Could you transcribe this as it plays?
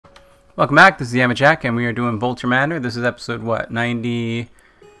Welcome back, this is Yamajac, and we are doing Vulture Manor. This is episode, what,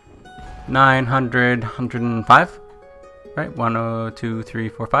 105? Right? 102, 3,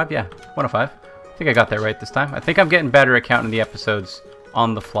 4, 5? Yeah, 105. I think I got that right this time. I think I'm getting better at counting the episodes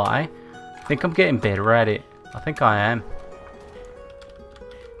on the fly. I think I'm getting better at it. I think I am.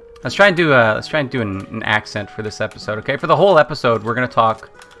 Let's try and do an accent for this episode, okay? For the whole episode, we're gonna talk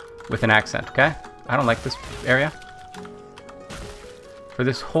with an accent, okay? I don't like this area. For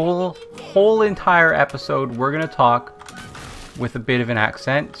this whole entire episode, we're gonna talk with a bit of an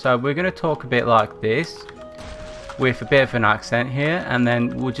accent. So we're gonna talk a bit like this, with a bit of an accent here, and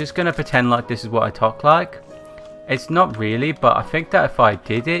then we're just gonna pretend like this is what I talk like. It's not really, but I think that if I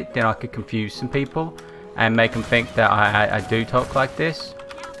did it, then I could confuse some people and make them think that I do talk like this.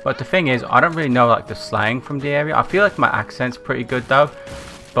 But the thing is, I don't really know like the slang from the area. I feel like my accent's pretty good though,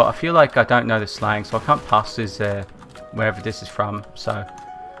 but I feel like I don't know the slang, so I can't pass this wherever this is from. So,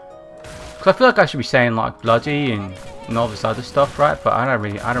 because I feel like I should be saying like bloody and all this other stuff, right? But I don't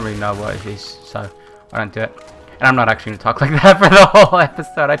really know what it is, so I don't do it. And I'm not actually gonna talk like that for the whole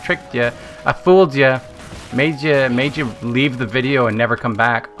episode. I tricked you, I fooled you, made you leave the video and never come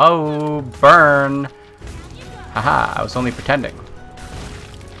back. Oh, burn! Haha, I was only pretending.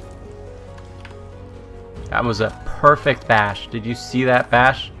 That was a perfect bash. Did you see that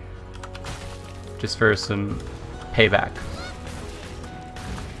bash? Just for some payback.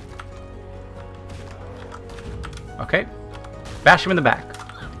 Okay. Bash him in the back.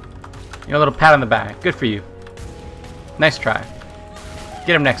 You know, a little pat on the back. Good for you. Nice try.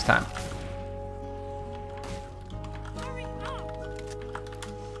 Get him next time.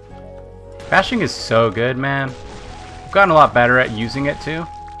 Bashing is so good, man. I've gotten a lot better at using it too.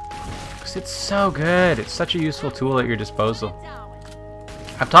 It's so good. It's such a useful tool at your disposal.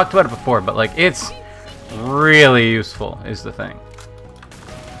 I've talked about it before, but like it's really useful is the thing.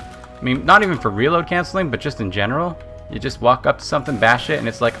 I mean, not even for reload canceling, but just in general. You just walk up to something, bash it, and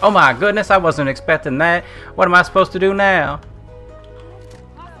it's like, oh my goodness, I wasn't expecting that. What am I supposed to do now?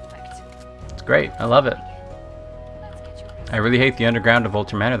 It's great. I love it. I really hate the underground of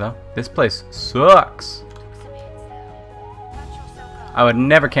Vulture Manor though. This place sucks. I would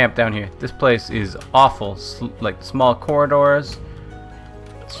never camp down here. This place is awful. Like small corridors.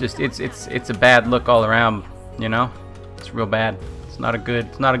 It's just it's a bad look all around, you know? It's real bad. It's not a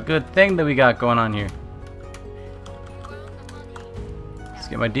good thing that we got going on here. Let's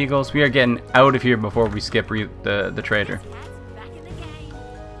get my deagles. We are getting out of here before we skip the trader.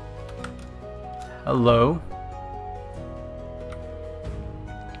 Hello.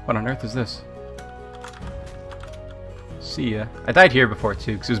 What on earth is this? See ya. I died here before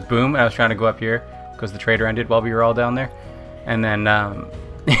too, because it was boom, and I was trying to go up here because the trader ended while we were all down there. And then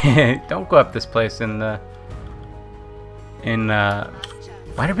don't go up this place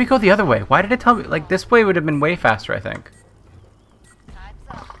why did we go the other way? Why did it tell me? Like, this way would have been way faster, I think.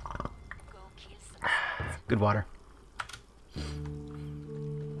 Good water.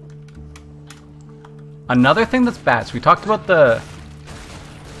 Another thing that's bad, so we talked about the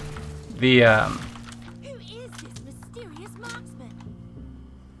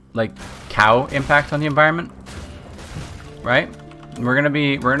like cow impact on the environment, right? We're going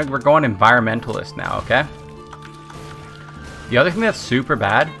environmentalist now, okay? The other thing that's super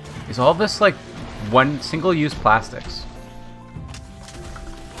bad is all this like single-use plastics.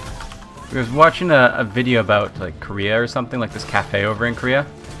 I was watching a video about like Korea or something, like this cafe over in Korea,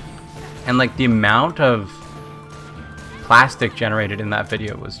 and like the amount of plastic generated in that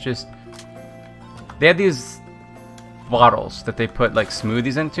video was just, they had these bottles that they put like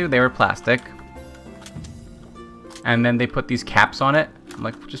smoothies into. They were plastic, and then they put these caps on it. I'm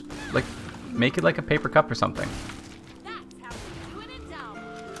like, just like make it like a paper cup or something.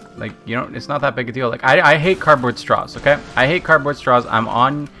 Like, you know, it's not that big a deal. Like I hate cardboard straws, okay? I hate cardboard straws.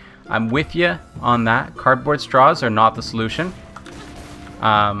 I'm with you on that. Cardboard straws are not the solution.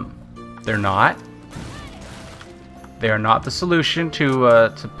 They're not. They are not the solution to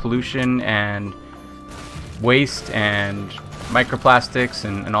pollution and waste and microplastics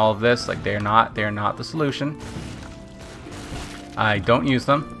and all of this. Like, they are not the solution. I don't use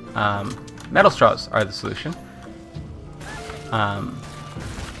them. Metal straws are the solution.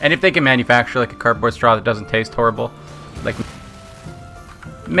 And if they can manufacture like a cardboard straw that doesn't taste horrible, like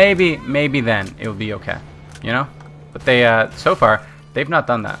maybe then it will be okay, you know? But they so far they've not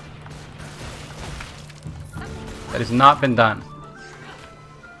done that. That has not been done.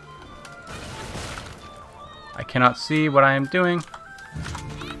 I cannot see what I am doing.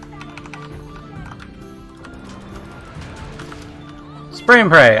 Spray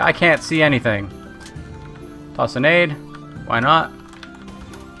and pray. I can't see anything. Toss a nade. Why not?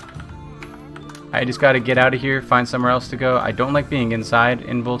 I just gotta get out of here, find somewhere else to go. I don't like being inside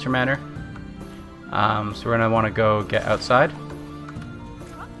in Vulture Manor. So we're gonna want to go get outside.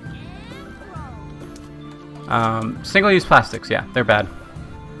 Single-use plastics, yeah, they're bad.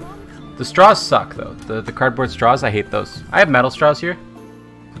 The straws suck though. The cardboard straws, I hate those. I have metal straws here.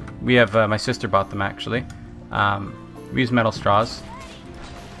 We have my sister bought them actually. We use metal straws.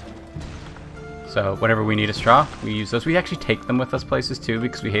 So whenever we need a straw, we use those. We actually take them with us places too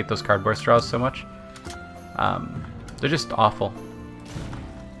because we hate those cardboard straws so much. They're just awful.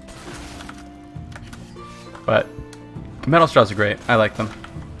 But metal straws are great. I like them.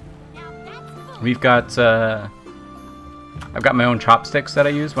 We've got I've got my own chopsticks that I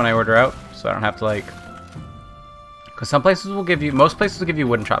use when I order out, so I don't have to like. Because some places will give you, most places will give you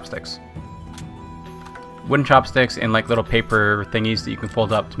wooden chopsticks. Wooden chopsticks and like little paper thingies that you can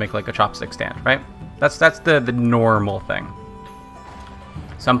fold up to make like a chopstick stand, right? That's the normal thing.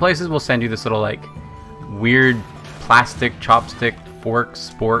 Some places will send you this little like weird plastic chopstick fork,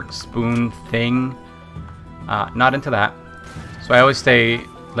 spork, spoon thing. Not into that. So I always say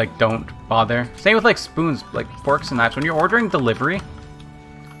like don't bother. Same with like spoons, like forks and knives. When you're ordering delivery,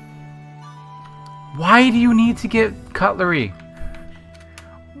 why do you need to get cutlery?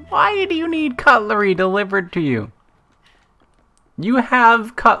 Why do you need cutlery delivered to you? You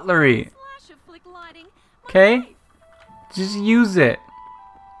have cutlery. Okay? Just use it.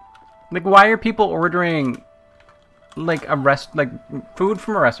 Like, why are people ordering like food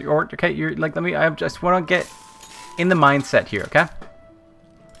from a restaurant? Or okay, you're like, I just want to get in the mindset here, okay?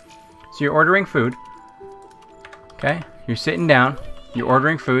 So you're ordering food. Okay? You're sitting down, you're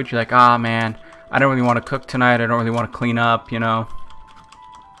ordering food, you're like, ah, man, I don't really want to cook tonight, I don't really want to clean up, you know.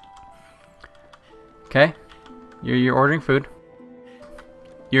 Okay, you're ordering food.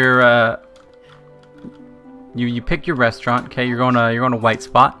 You pick your restaurant. Okay, you're going to White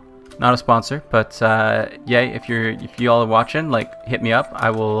Spot, not a sponsor, but yeah, if you all are watching, like hit me up.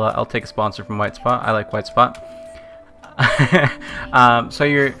 I'll take a sponsor from White Spot. I like White Spot. So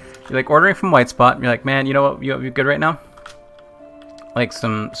you're like ordering from White Spot. And you're like, man, you know what? You're good right now. Like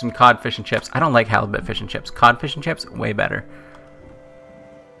some cod fish and chips. I don't like halibut fish and chips. Cod fish and chips, way better.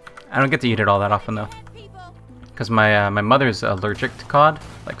 I don't get to eat it all that often though, because my mother's allergic to cod,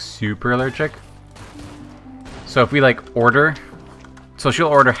 like super allergic. So if we like order, so she'll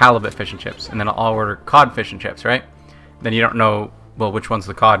order halibut fish and chips, and then I'll order cod fish and chips, right? Then you don't know, well, which one's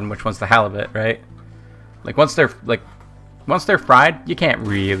the cod and which one's the halibut, right? Like once they're fried, you can't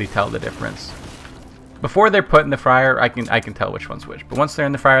really tell the difference. Before they're put in the fryer, I can tell which one's which, but once they're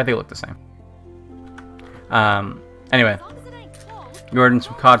in the fryer, they look the same. Anyway. You're ordering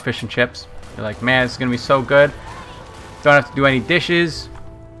some cod fish and chips. You're like, man, this is gonna be so good. Don't have to do any dishes.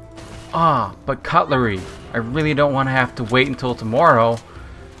 Ah, but cutlery. I really don't want to have to wait until tomorrow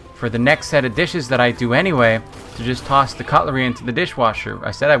for the next set of dishes that I do anyway to just toss the cutlery into the dishwasher.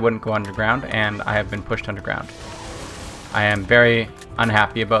 I said I wouldn't go underground, and I have been pushed underground. I am very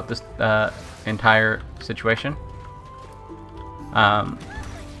unhappy about this entire situation.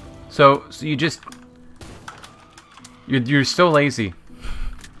 So you just you're so lazy.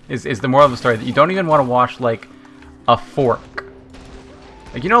 Is the moral of the story that you don't even want to wash like a fork.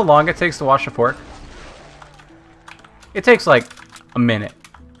 Like, you know how long it takes to wash a fork? It takes like a minute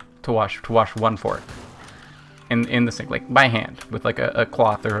to wash one fork in the sink, like by hand with like a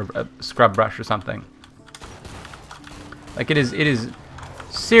cloth or a scrub brush or something. Like it is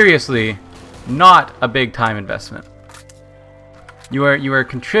seriously not a big time investment. You are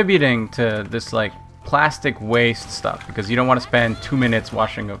contributing to this like plastic waste stuff because you don't want to spend 2 minutes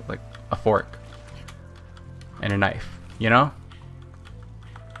washing a fork and a knife, you know?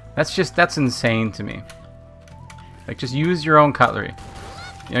 That's insane to me. Like, just use your own cutlery.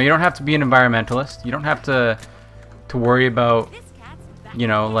 You know, you don't have to be an environmentalist. You don't have to worry about, you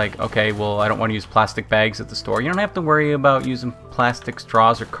know, like, okay, well, I don't want to use plastic bags at the store. You don't have to worry about using plastic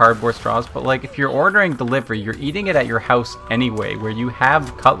straws or cardboard straws, but like if you're ordering delivery, you're eating it at your house anyway where you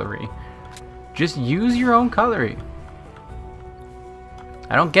have cutlery. Just use your own cutlery.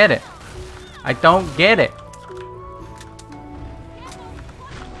 I don't get it. I don't get it.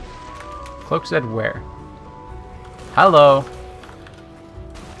 Cloak said where? Hello.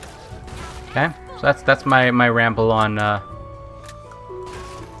 Okay, so that's my ramble on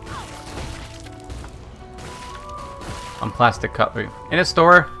plastic cutlery. In a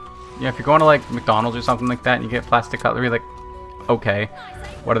store, yeah, if you're going to like McDonald's or something like that and you get plastic cutlery, like, okay,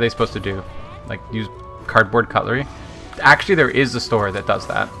 what are they supposed to do? Like, use cardboard cutlery? Actually, there is a store that does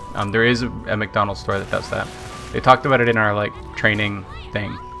that. There is a McDonald's store that does that. They talked about it in our like training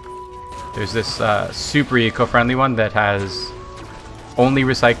thing. There's this super eco-friendly one that has only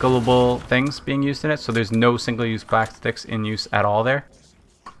recyclable things being used in it, so there's no single-use plastics in use at all there.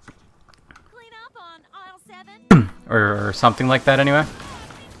 Clean up on aisle 7. Or something like that anyway.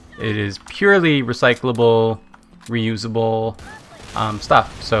 It is purely recyclable, reusable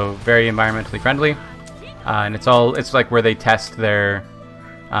stuff, so very environmentally friendly. And it's like where they test their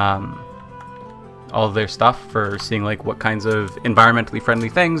all of their stuff for seeing like what kinds of environmentally friendly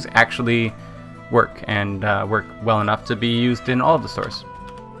things actually work and work well enough to be used in all of the stores.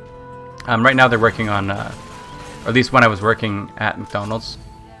 Right now they're working on, or at least when I was working at McDonald's,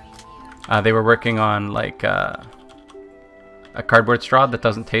 they were working on like a cardboard straw that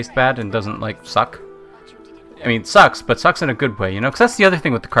doesn't taste bad and doesn't like suck. I mean, it sucks, but sucks in a good way, you know? Because that's the other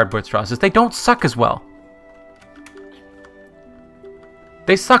thing with the cardboard straws, is they don't suck as well.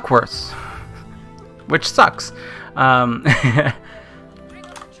 They suck worse. Which sucks.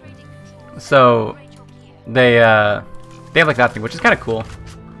 So, they have like that thing, which is kind of cool.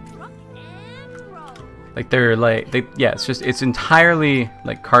 Like, yeah, it's entirely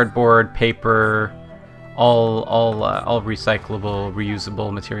like cardboard, paper, all recyclable,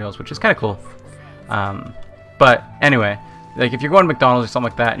 reusable materials, which is kind of cool. But anyway, like if you're going to McDonald's or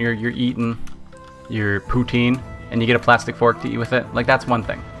something like that, and you're eating your poutine, and you get a plastic fork to eat with it, like that's one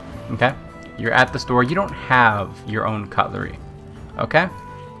thing. Okay, you're at the store, you don't have your own cutlery. Okay,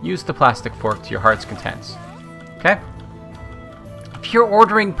 use the plastic fork to your heart's content. Okay. If you're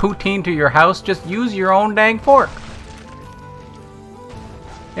ordering poutine to your house, just use your own dang fork.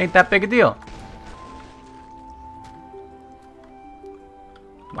 Ain't that big a deal.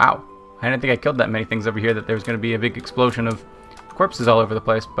 Wow. I didn't think I killed that many things over here that there was going to be a big explosion of corpses all over the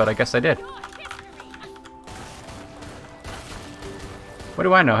place, but I guess I did. What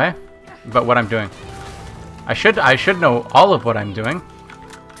do I know, hey? About what I'm doing. I should know all of what I'm doing.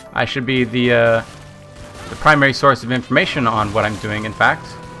 I should be the primary source of information on what I'm doing, in fact.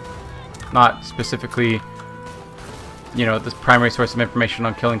 Not specifically, you know, the primary source of information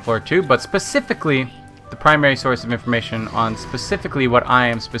on Killing Floor 2, but specifically the primary source of information on specifically what I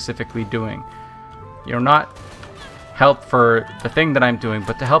am specifically doing. You know, not help for the thing that I'm doing,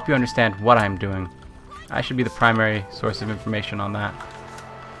 but to help you understand what I'm doing. I should be the primary source of information on that.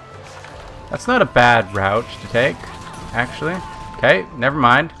 That's not a bad route to take, actually. Okay, never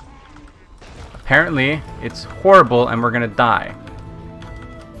mind. Apparently, it's horrible and we're gonna die.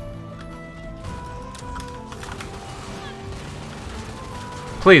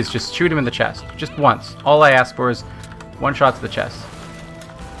 Please, just shoot him in the chest. Just once. All I ask for is one shot to the chest.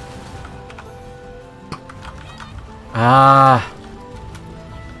 I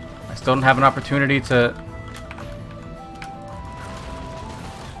still don't have an opportunity to...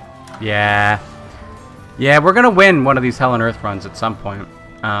 Yeah, we're gonna win one of these Hell on Earth runs at some point.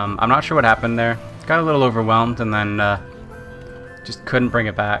 I'm not sure what happened there. Got a little overwhelmed and then just couldn't bring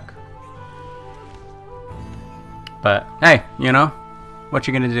it back. But hey, you know, what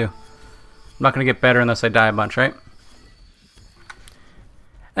you gonna do? I'm not gonna get better unless I die a bunch, right?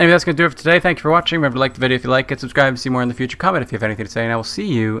 Anyway, that's gonna do it for today. Thank you for watching. Remember to like the video if you like it, subscribe to see more in the future, comment if you have anything to say, and I will see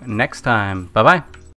you next time. Bye bye.